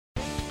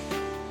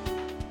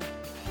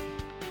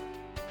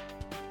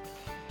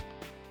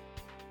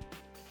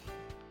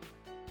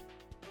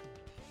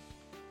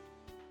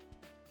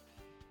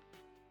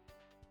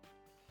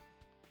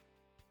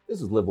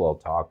This is Live Well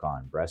Talk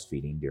on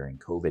breastfeeding during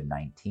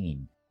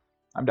COVID-19.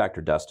 I'm Dr.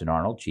 Dustin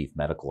Arnold, Chief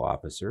Medical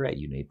Officer at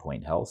Unity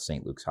Point Health,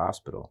 St. Luke's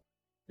Hospital.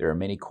 There are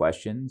many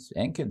questions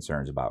and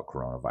concerns about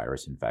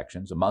coronavirus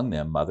infections. Among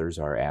them, mothers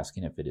are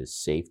asking if it is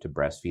safe to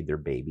breastfeed their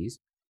babies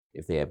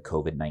if they have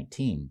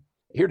COVID-19.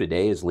 Here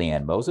today is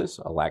Leanne Moses,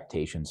 a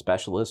lactation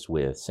specialist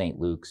with St.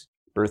 Luke's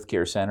Birth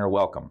Care Center.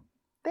 Welcome.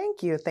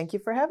 Thank you. Thank you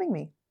for having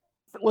me.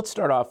 Let's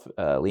start off,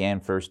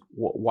 Leanne, first.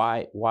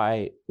 What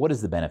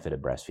is the benefit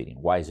of breastfeeding?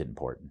 Why is it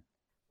important?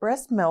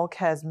 Breast milk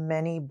has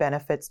many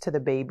benefits to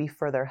the baby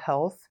for their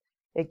health.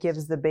 It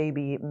gives the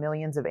baby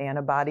millions of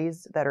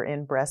antibodies that are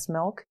in breast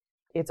milk.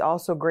 It's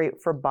also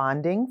great for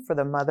bonding for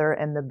the mother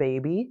and the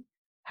baby.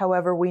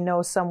 However, we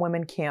know some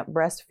women can't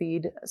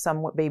breastfeed,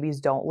 some babies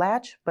don't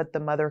latch, but the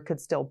mother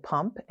could still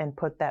pump and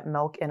put that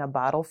milk in a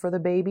bottle for the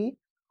baby.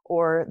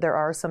 Or there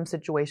are some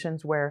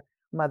situations where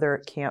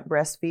mother can't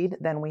breastfeed,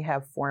 then we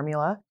have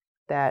formula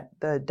that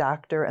the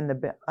doctor and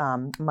the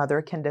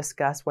mother can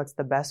discuss what's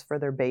the best for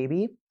their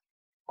baby.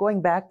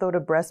 Going back though to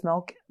breast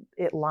milk,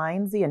 it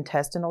lines the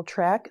intestinal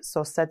tract,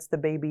 so sets the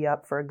baby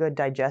up for a good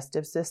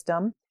digestive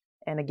system.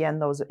 And again,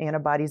 those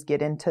antibodies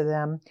get into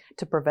them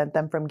to prevent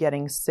them from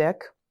getting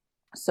sick.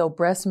 So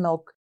breast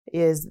milk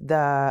is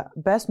the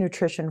best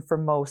nutrition for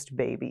most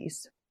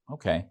babies.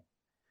 Okay.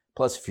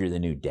 Plus, if you're the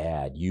new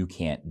dad, you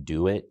can't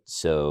do it,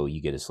 so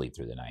you get to sleep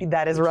through the night.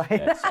 That is right.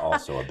 That's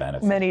also a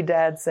benefit. Many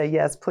dads say,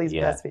 yes, please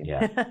breastfeed.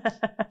 Yeah.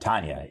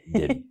 Tanya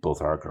did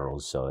both our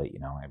girls, so,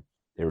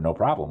 there were no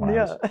problem.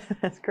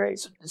 That's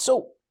great.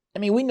 So,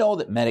 we know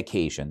that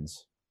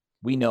medications,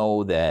 we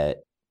know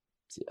that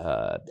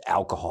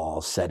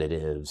alcohol,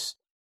 sedatives,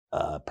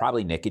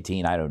 probably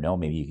nicotine, I don't know,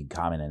 maybe you can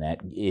comment on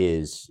that,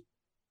 is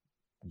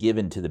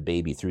given to the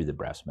baby through the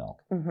breast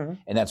milk. Mm-hmm.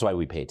 And that's why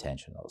we pay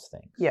attention to those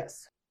things.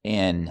 Yes.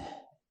 And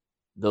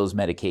those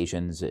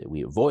medications,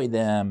 we avoid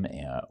them,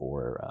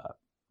 or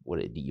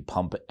do you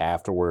pump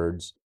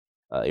afterwards?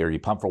 Or you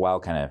pump for a while,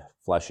 kind of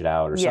flush it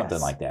out or something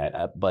like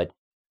that. But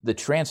the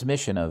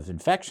transmission of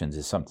infections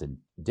is something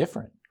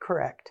different.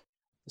 Correct.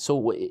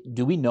 So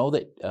do we know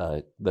that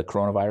the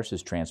coronavirus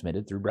is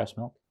transmitted through breast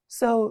milk?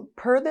 So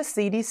per the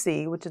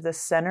CDC, which is the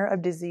Center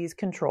of Disease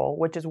Control,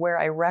 which is where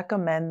I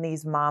recommend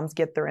these moms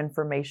get their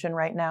information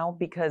right now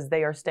because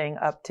they are staying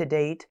up to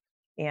date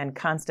and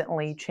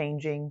constantly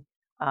changing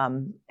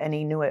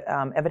any new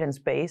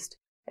evidence-based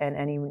and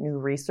any new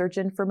research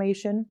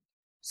information.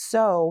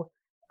 So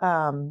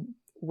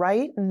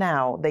right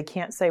now, they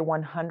can't say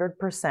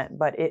 100%,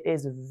 but it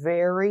is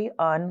very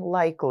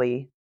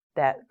unlikely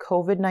that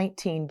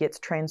COVID-19 gets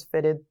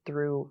transmitted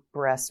through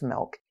breast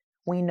milk.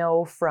 We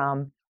know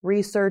from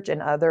research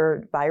and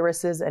other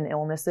viruses and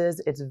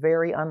illnesses, it's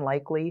very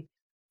unlikely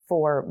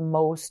for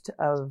most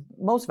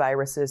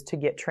viruses to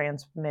get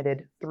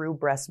transmitted through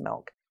breast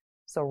milk.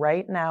 So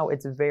right now,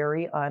 it's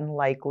very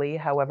unlikely.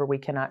 However, we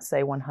cannot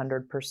say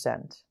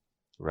 100%.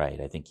 Right.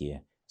 I think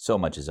so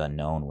much is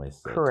unknown with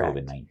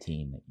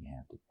COVID-19 that you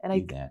have to do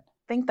that.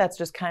 I think that's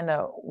just kind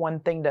of one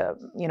thing to,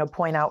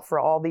 point out for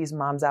all these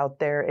moms out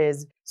there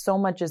is so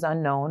much is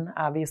unknown.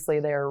 Obviously,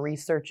 they are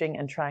researching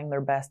and trying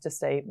their best to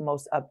stay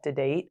most up to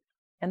date.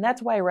 And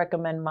that's why I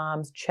recommend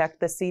moms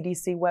check the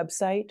CDC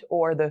website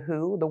or the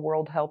WHO, the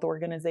World Health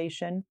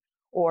Organization,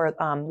 or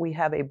we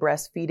have a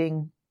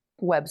breastfeeding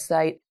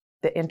website,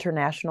 the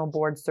International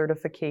Board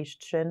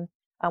Certification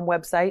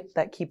website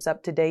that keeps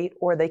up to date,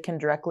 or they can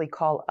directly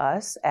call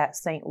us at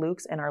St.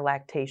 Luke's in our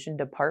lactation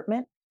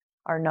department.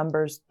 Our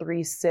number's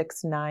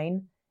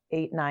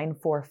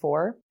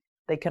 369-8944.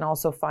 They can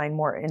also find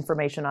more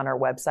information on our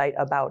website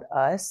about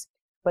us,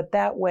 but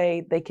that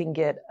way they can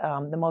get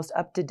the most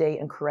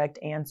up-to-date and correct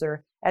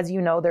answer. As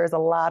you know, there's a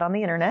lot on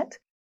the internet,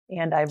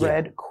 and I've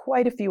read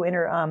quite a few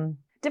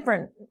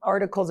different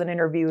articles and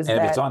interviews. And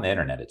if it's on the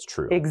internet, it's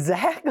true.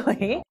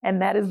 Exactly.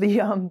 And that is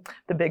the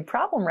big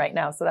problem right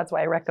now. So that's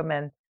why I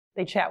recommend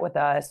they chat with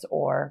us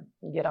or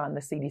get on the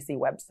CDC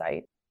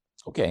website.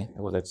 Okay.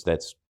 Well, that's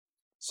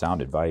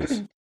sound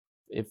advice.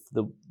 If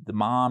the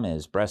mom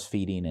is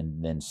breastfeeding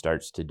and then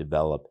starts to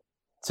develop,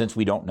 since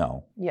we don't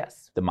know.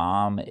 Yes. The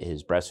mom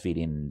is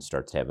breastfeeding and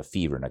starts to have a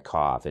fever and a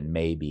cough and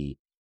may be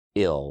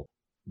ill,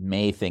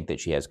 may think that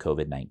she has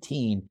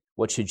COVID-19.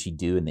 What should she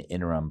do in the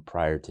interim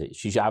prior to,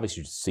 she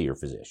obviously should see her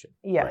physician.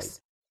 Yes. Right?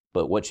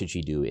 But what should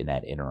she do in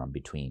that interim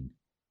between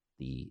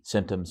the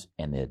symptoms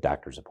and the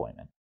doctor's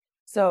appointment?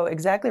 So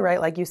exactly right.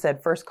 Like you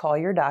said, first call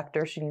your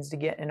doctor. She needs to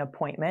get an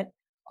appointment.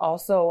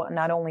 Also,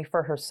 not only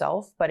for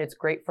herself, but it's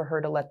great for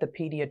her to let the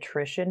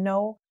pediatrician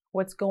know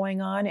what's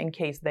going on in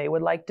case they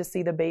would like to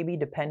see the baby,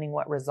 depending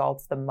what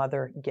results the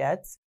mother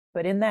gets.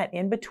 But in that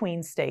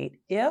in-between state,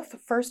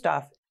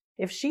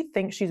 if she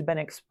thinks she's been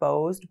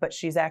exposed, but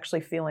she's actually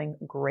feeling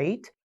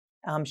great,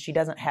 she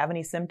doesn't have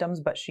any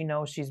symptoms, but she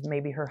knows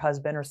maybe her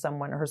husband or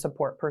someone, her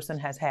support person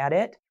has had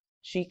it,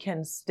 she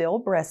can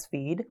still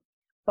breastfeed,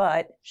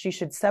 but she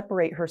should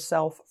separate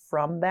herself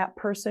from that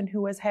person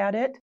who has had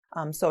it.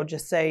 So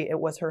just say it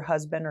was her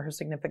husband or her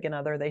significant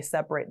other, they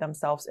separate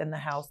themselves in the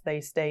house, they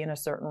stay in a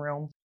certain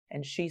room,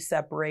 and she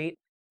separate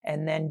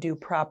and then do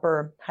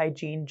proper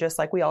hygiene, just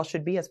like we all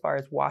should be as far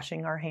as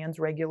washing our hands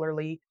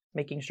regularly,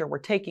 making sure we're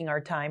taking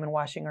our time and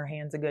washing our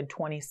hands a good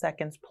 20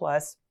 seconds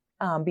plus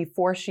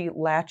before she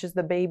latches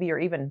the baby, or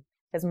even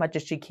as much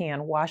as she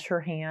can, wash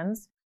her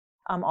hands.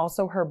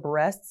 Also her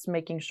breasts,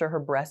 making sure her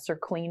breasts are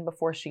clean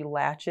before she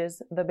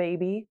latches the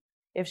baby.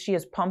 If she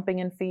is pumping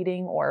and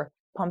feeding or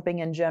pumping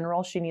in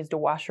general, she needs to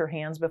wash her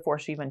hands before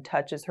she even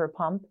touches her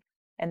pump,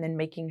 and then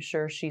making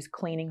sure she's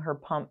cleaning her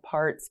pump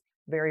parts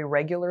very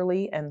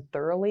regularly and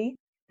thoroughly.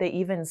 They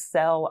even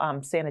sell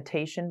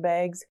sanitation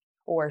bags,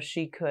 or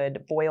she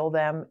could boil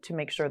them to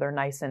make sure they're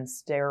nice and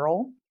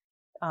sterile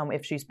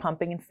if she's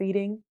pumping and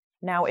feeding.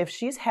 Now, if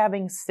she's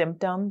having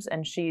symptoms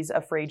and she's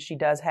afraid she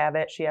does have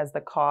it, she has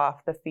the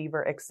cough, the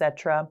fever,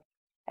 etc.,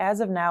 as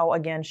of now,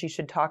 again, she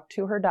should talk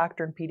to her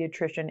doctor and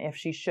pediatrician if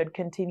she should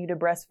continue to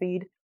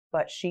breastfeed,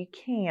 but she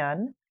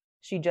can.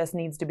 She just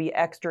needs to be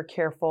extra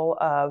careful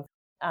of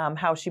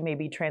how she may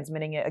be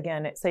transmitting it.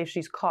 Again, say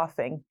she's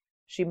coughing,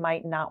 she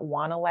might not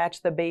want to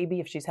latch the baby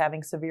if she's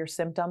having severe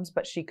symptoms,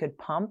 but she could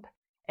pump,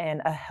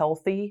 and a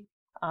healthy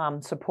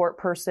support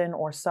person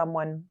or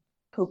someone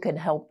who can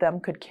help them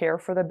could care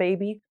for the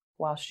baby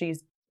while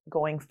she's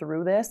going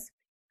through this.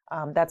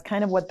 That's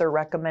kind of what they're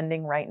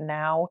recommending right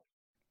now.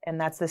 And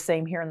that's the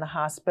same here in the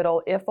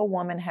hospital. If a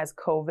woman has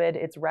COVID,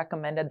 it's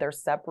recommended they're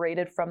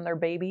separated from their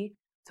baby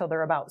till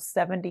they're about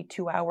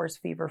 72 hours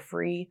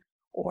fever-free,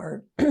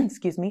 or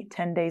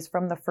 10 days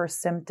from the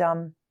first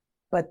symptom.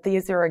 But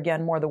these are,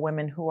 again, more the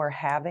women who are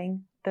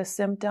having the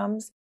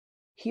symptoms.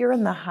 Here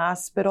in the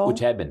hospital, which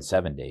had been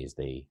 7 days,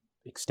 they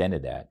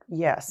extended that.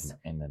 Yes.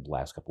 In the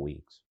last couple of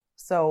weeks.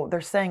 So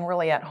they're saying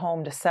really at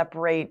home to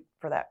separate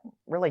for that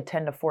really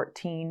 10 to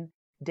 14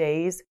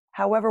 days.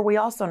 However, we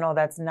also know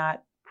that's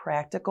not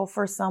practical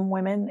for some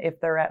women if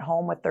they're at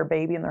home with their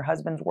baby and their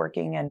husband's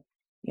working, and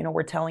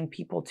we're telling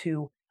people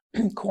to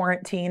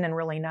quarantine and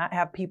really not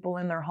have people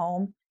in their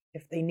home.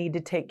 If they need to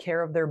take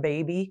care of their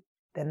baby,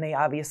 then they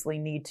obviously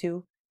need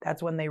to.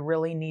 That's when they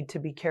really need to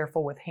be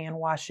careful with hand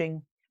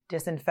washing,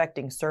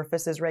 disinfecting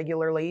surfaces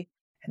regularly,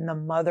 and the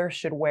mother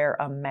should wear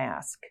a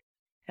mask.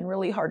 And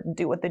really hard to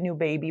do with the new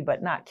baby,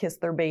 but not kiss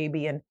their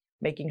baby, and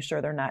making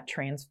sure they're not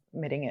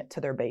transmitting it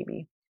to their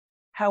baby.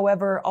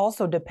 However,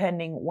 also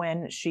depending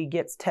when she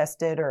gets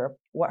tested or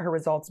what her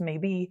results may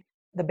be,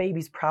 the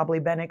baby's probably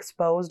been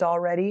exposed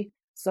already.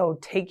 So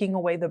taking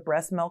away the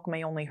breast milk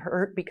may only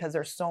hurt because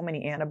there's so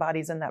many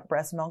antibodies in that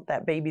breast milk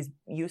that baby's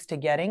used to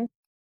getting.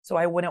 So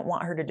I wouldn't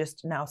want her to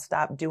just now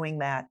stop doing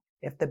that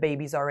if the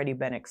baby's already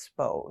been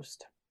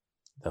exposed.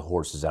 The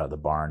horse is out of the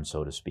barn,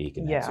 so to speak,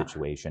 in that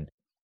situation.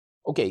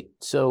 Okay,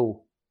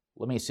 so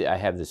let me see.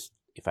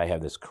 If I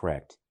have this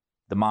correct.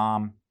 The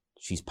mom,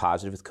 she's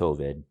positive with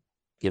COVID,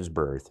 gives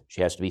birth.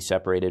 She has to be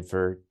separated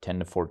for 10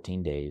 to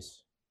 14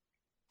 days.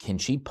 Can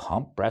she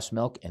pump breast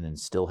milk and then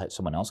still have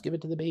someone else give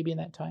it to the baby in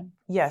that time?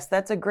 Yes,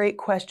 that's a great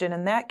question.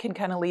 And that can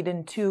kind of lead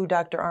into,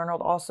 Dr.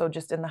 Arnold, also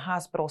just in the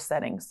hospital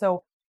setting.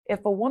 So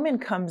if a woman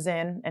comes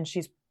in and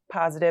she's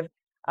positive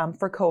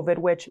for COVID,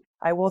 which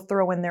I will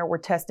throw in there, we're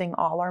testing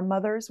all our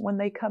mothers when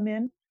they come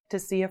in to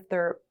see if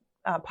they're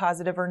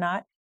positive or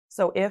not.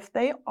 So if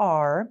they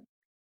are,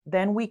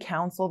 then we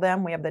counsel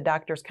them. We have the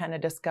doctors kind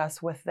of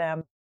discuss with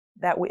them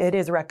that it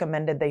is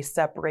recommended they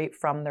separate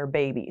from their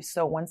baby.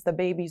 So once the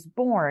baby's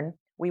born,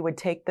 we would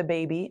take the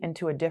baby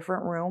into a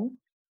different room,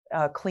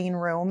 a clean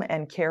room,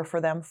 and care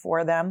for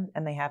them,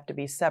 and they have to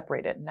be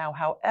separated. Now,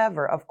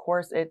 however, of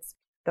course, it's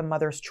the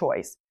mother's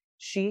choice.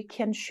 She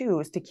can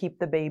choose to keep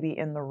the baby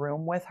in the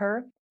room with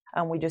her,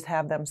 and we just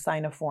have them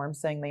sign a form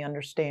saying they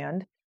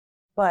understand.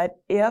 But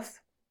if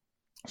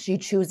she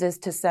chooses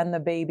to send the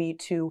baby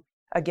to,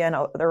 again,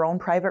 their own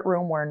private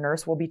room where a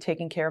nurse will be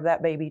taking care of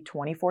that baby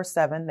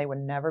 24/7, they would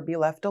never be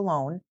left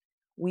alone,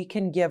 we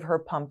can give her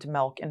pumped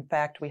milk. In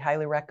fact, we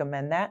highly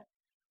recommend that.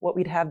 What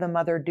we'd have the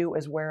mother do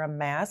is wear a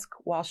mask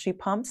while she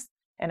pumps,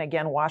 and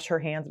again, wash her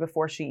hands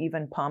before she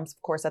even pumps.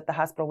 Of course, at the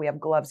hospital, we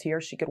have gloves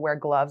here. She could wear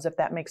gloves if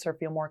that makes her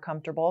feel more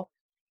comfortable.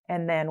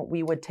 And then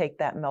we would take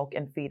that milk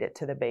and feed it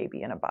to the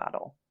baby in a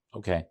bottle.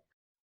 Okay.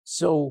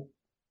 So,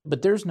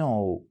 but there's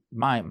no,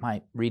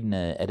 my reading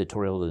an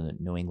editorial in the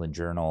New England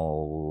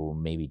Journal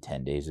maybe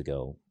 10 days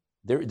ago,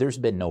 there's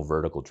been no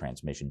vertical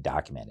transmission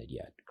documented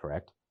yet,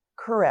 correct?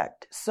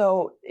 Correct.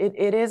 So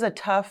it is a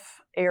tough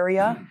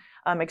area,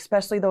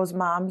 especially those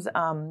moms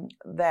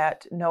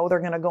that know they're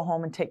going to go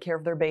home and take care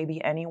of their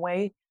baby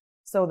anyway.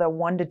 So the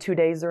 1 to 2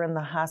 days they're in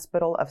the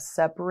hospital of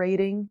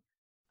separating,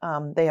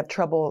 they have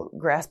trouble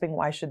grasping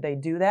why should they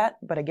do that.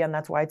 But again,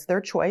 that's why it's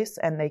their choice,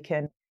 and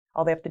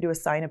all they have to do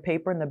is sign a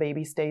paper and the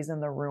baby stays in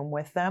the room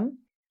with them.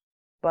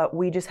 But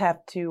we just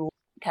have to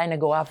kind of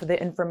go off of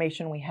the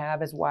information we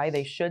have as why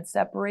they should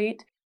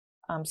separate.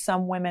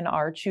 Some women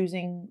are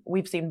choosing,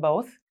 we've seen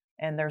both,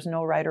 and there's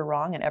no right or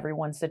wrong, and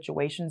everyone's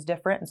situation's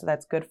different. And so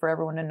that's good for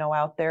everyone to know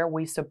out there.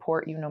 We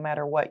support you no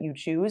matter what you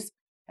choose,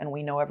 and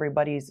we know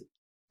everybody's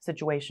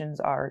situations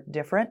are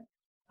different.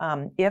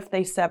 If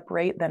they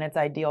separate, then it's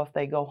ideal if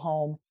they go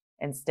home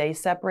and stay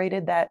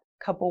separated that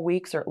couple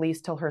weeks, or at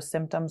least till her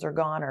symptoms are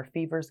gone or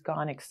fever's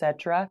gone,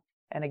 etc.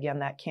 And again,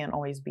 that can't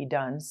always be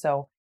done.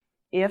 So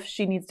if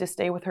she needs to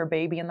stay with her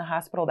baby in the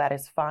hospital, that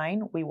is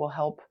fine. We will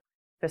help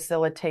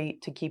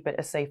facilitate to keep it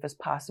as safe as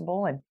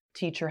possible and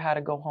teach her how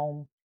to go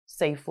home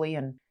safely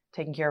and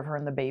taking care of her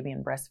and the baby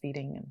and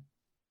breastfeeding. And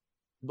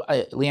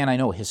Leanne, I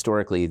know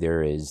historically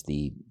there is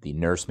the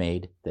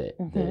nursemaid,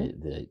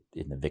 Mhm. the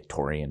in the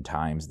Victorian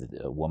times,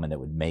 a woman that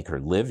would make her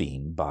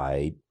living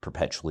by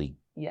perpetually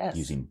yes.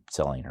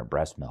 selling her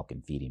breast milk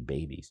and feeding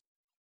babies,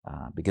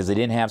 because they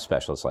didn't have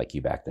specialists like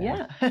you back then.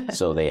 Yeah.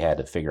 So they had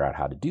to figure out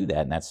how to do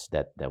that, and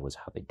that was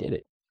how they did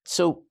it.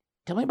 So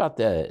tell me about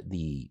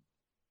the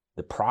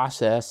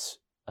process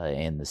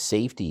and the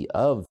safety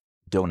of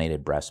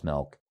donated breast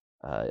milk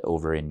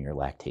over in your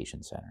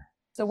lactation center.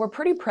 So we're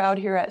pretty proud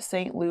here at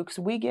St. Luke's.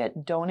 We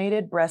get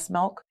donated breast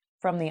milk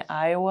from the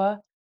Iowa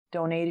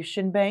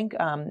Donation Bank.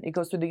 It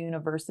goes through the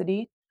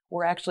university.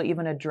 We're actually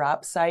even a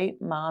drop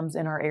site. Moms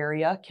in our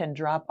area can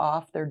drop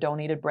off their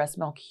donated breast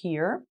milk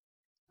here.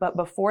 But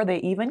before they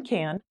even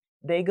can,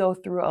 they go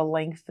through a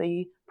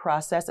lengthy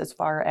process as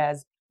far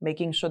as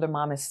making sure the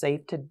mom is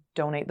safe to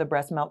donate the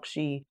breast milk.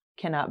 She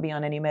cannot be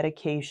on any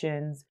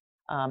medications.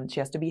 She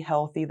has to be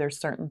healthy.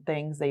 There's certain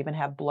things. They even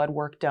have blood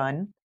work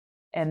done.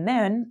 And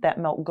then that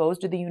milk goes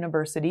to the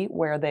university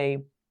where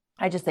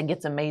I just think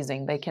it's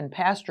amazing. They can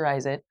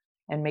pasteurize it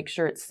and make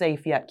sure it's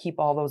safe, yet keep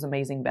all those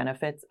amazing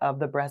benefits of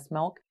the breast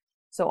milk.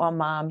 So a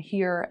mom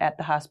here at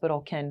the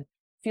hospital can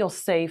feel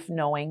safe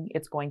knowing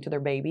it's going to their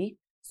baby.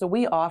 So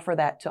we offer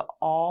that to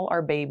all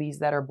our babies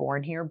that are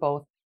born here,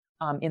 both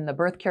in the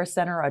birth care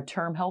center, a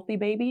term healthy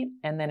baby,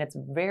 and then it's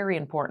very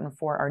important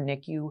for our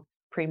NICU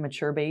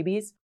premature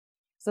babies.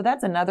 So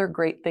that's another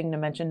great thing to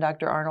mention,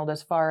 Dr. Arnold,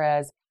 as far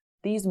as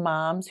these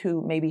moms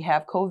who maybe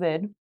have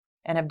COVID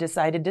and have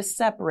decided to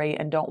separate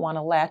and don't want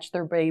to latch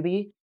their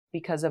baby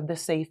because of the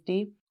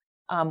safety,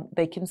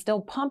 they can still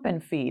pump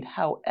and feed.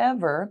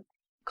 However,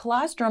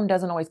 colostrum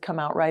doesn't always come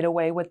out right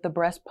away with the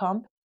breast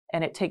pump,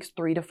 and it takes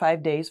 3 to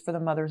 5 days for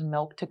the mother's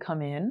milk to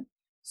come in.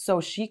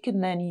 So she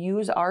can then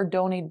use our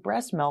donated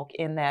breast milk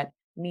in that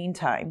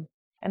meantime.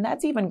 And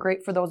that's even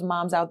great for those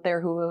moms out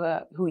there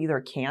who either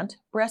can't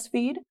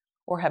breastfeed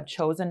or have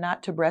chosen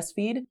not to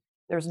breastfeed.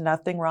 There's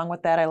nothing wrong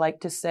with that. I like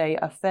to say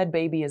a fed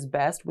baby is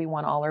best. We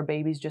want all our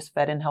babies just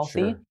fed and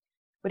healthy. Sure.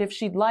 But if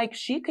she'd like,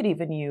 she could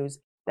even use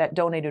that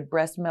donated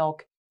breast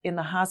milk in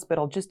the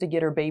hospital just to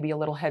get her baby a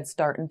little head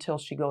start until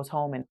she goes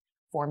home and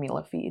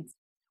formula feeds.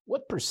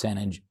 What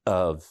percentage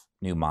of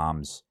new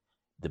moms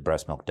the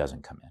breast milk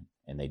doesn't come in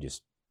and they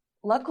just...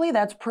 Luckily,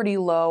 that's pretty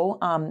low.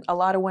 A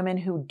lot of women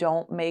who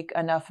don't make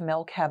enough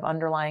milk have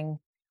underlying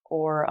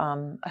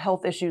or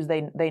health issues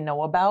they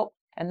know about.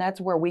 And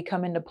that's where we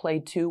come into play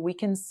too. We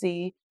can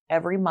see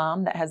every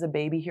mom that has a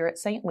baby here at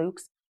St.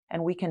 Luke's,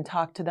 and we can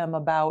talk to them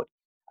about,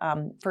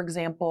 for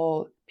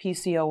example,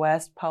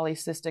 PCOS,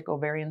 polycystic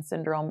ovarian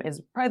syndrome,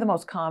 is probably the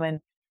most common,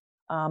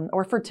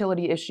 or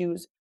fertility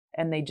issues,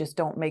 and they just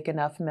don't make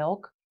enough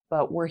milk.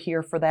 But we're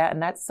here for that,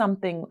 and that's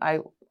something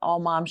all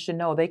moms should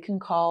know. They can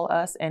call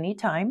us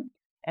anytime,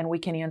 and we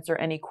can answer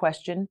any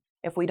question.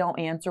 If we don't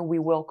answer, we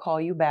will call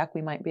you back.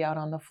 We might be out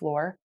on the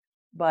floor.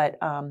 But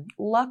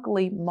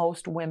luckily,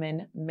 most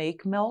women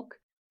make milk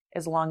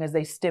as long as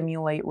they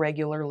stimulate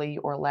regularly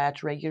or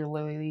latch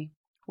regularly,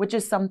 which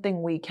is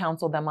something we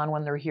counsel them on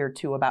when they're here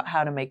too, about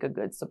how to make a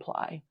good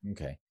supply.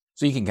 Okay.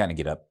 So you can kind of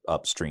get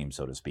upstream,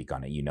 so to speak,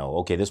 on it. You know,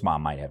 okay, this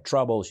mom might have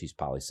trouble. She's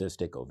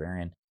polycystic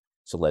ovarian.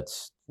 So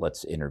let's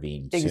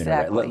intervene sooner.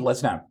 Exactly.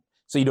 Let's not.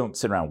 So you don't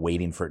sit around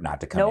waiting for it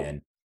not to come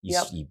in.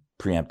 You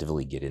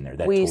preemptively get in there.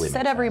 That we totally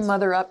set makes every sense.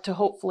 mother up to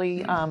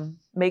hopefully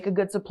make a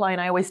good supply.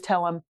 And I always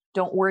tell them,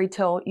 don't worry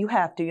till you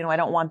have to. You know, I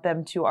don't want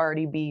them to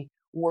already be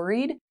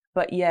worried,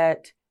 but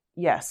yet,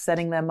 yes,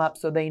 setting them up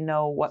so they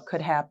know what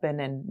could happen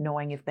and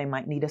knowing if they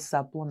might need a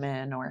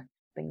supplement or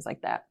things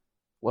like that.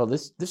 Well,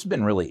 this has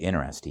been really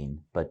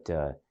interesting. But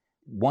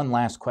one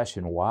last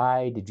question: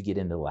 why did you get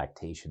into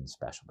lactation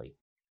specialty?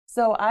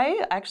 So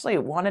I actually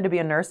wanted to be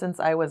a nurse since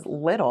I was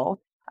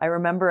little. I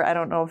remember, I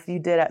don't know if you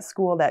did at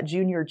school, that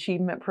junior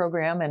achievement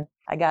program, and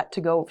I got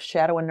to go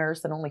shadow a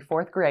nurse in only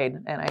 4th grade,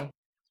 and I was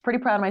pretty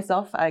proud of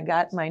myself. I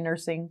got my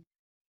nursing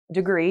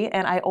degree,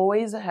 and I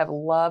always have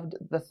loved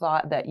the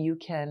thought that you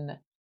can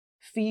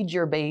feed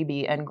your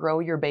baby and grow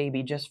your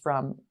baby just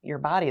from your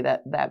body,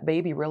 that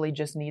baby really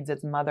just needs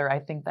its mother. I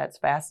think that's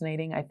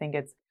fascinating. I think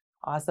it's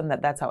awesome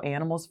that that's how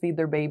animals feed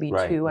their baby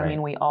too. Right. I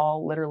mean, we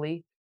all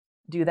literally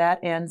do that.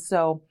 And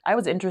so I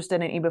was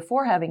interested in it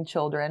before having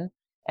children.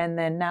 And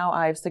then now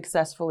I've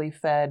successfully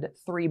fed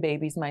 3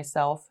 babies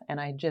myself. And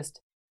I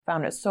just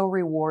found it so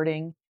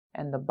rewarding,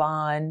 and the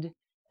bond.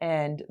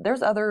 And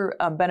there's other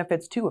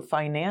benefits too,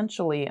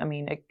 financially. I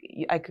mean,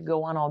 I could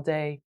go on all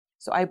day.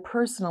 So I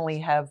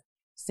personally have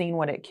seen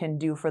what it can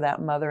do for that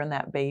mother and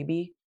that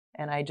baby.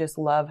 And I just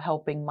love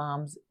helping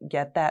moms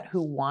get that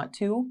who want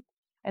to.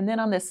 And then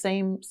on the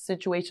same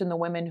situation, the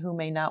women who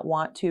may not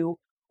want to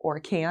or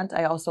can't,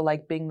 I also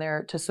like being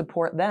there to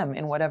support them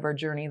in whatever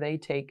journey they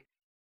take,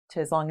 to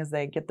as long as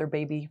they get their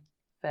baby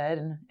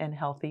fed and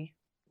healthy.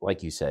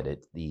 Like you said,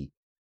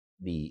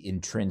 the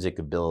intrinsic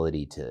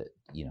ability to,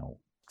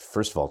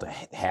 first of all, to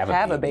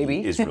have a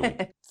baby is really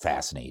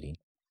fascinating.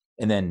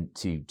 And then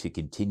to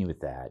continue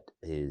with that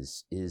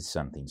is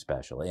something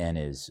special and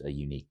is a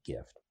unique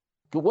gift.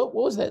 What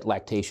was that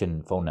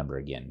lactation phone number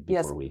again?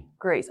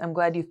 Grace, I'm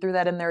glad you threw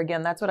that in there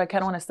again. That's what I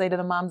kind of want to say to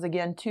the moms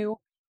again, too.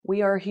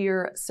 We are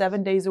here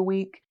 7 days a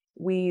week.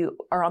 We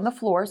are on the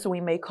floor, so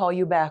we may call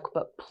you back,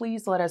 but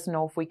please let us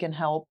know if we can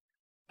help.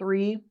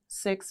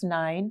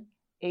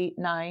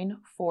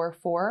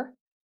 369-8944.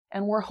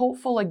 And we're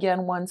hopeful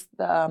again once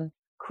the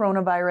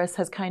coronavirus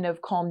has kind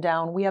of calmed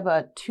down. We have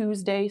a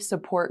Tuesday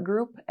support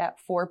group at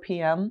 4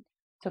 p.m.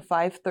 to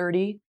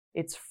 5:30.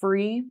 It's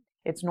free.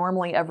 It's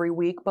normally every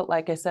week, but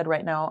like I said,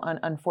 right now,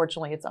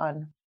 unfortunately, it's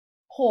on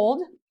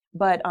hold.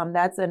 But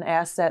that's an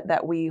asset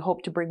that we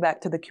hope to bring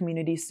back to the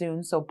community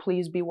soon. So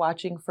please be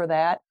watching for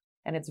that.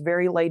 And it's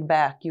very laid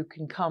back. You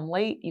can come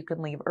late. You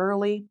can leave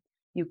early.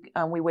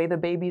 We weigh the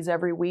babies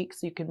every week,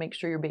 so you can make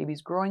sure your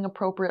baby's growing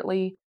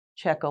appropriately,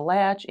 check a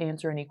latch,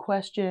 answer any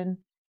question.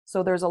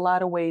 So there's a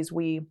lot of ways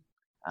we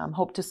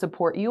hope to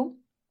support you.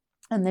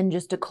 And then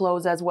just to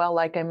close as well,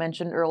 like I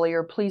mentioned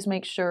earlier, please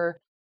make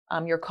sure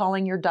you're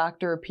calling your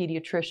doctor or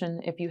pediatrician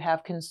if you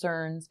have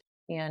concerns,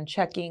 and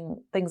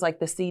checking things like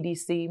the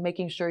CDC,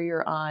 making sure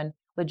you're on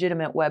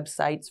legitimate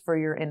websites for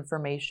your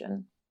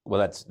information. Well,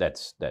 that's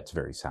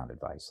very sound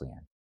advice,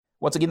 Leanne.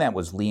 Once again, that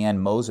was Leanne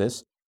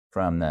Moses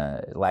from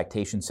the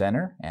Lactation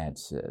Center at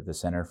the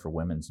Center for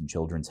Women's and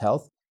Children's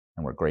Health,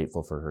 and we're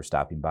grateful for her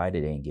stopping by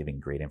today and giving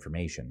great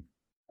information.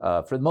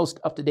 For the most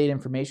up-to-date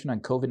information on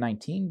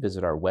COVID-19,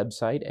 visit our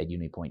website at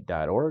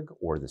unitypoint.org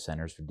or the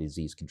Centers for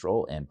Disease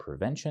Control and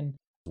Prevention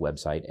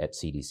website at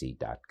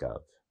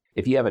cdc.gov.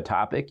 If you have a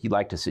topic you'd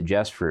like to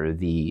suggest for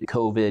the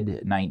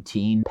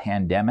COVID-19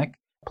 pandemic,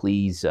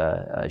 please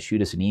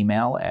shoot us an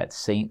email at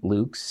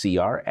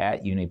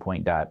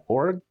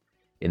stlukescr@unitypoint.org.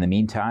 In the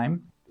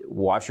meantime,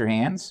 wash your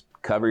hands,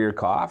 cover your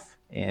cough,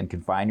 and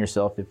confine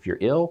yourself if you're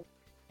ill,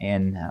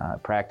 and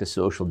practice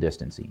social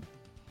distancing.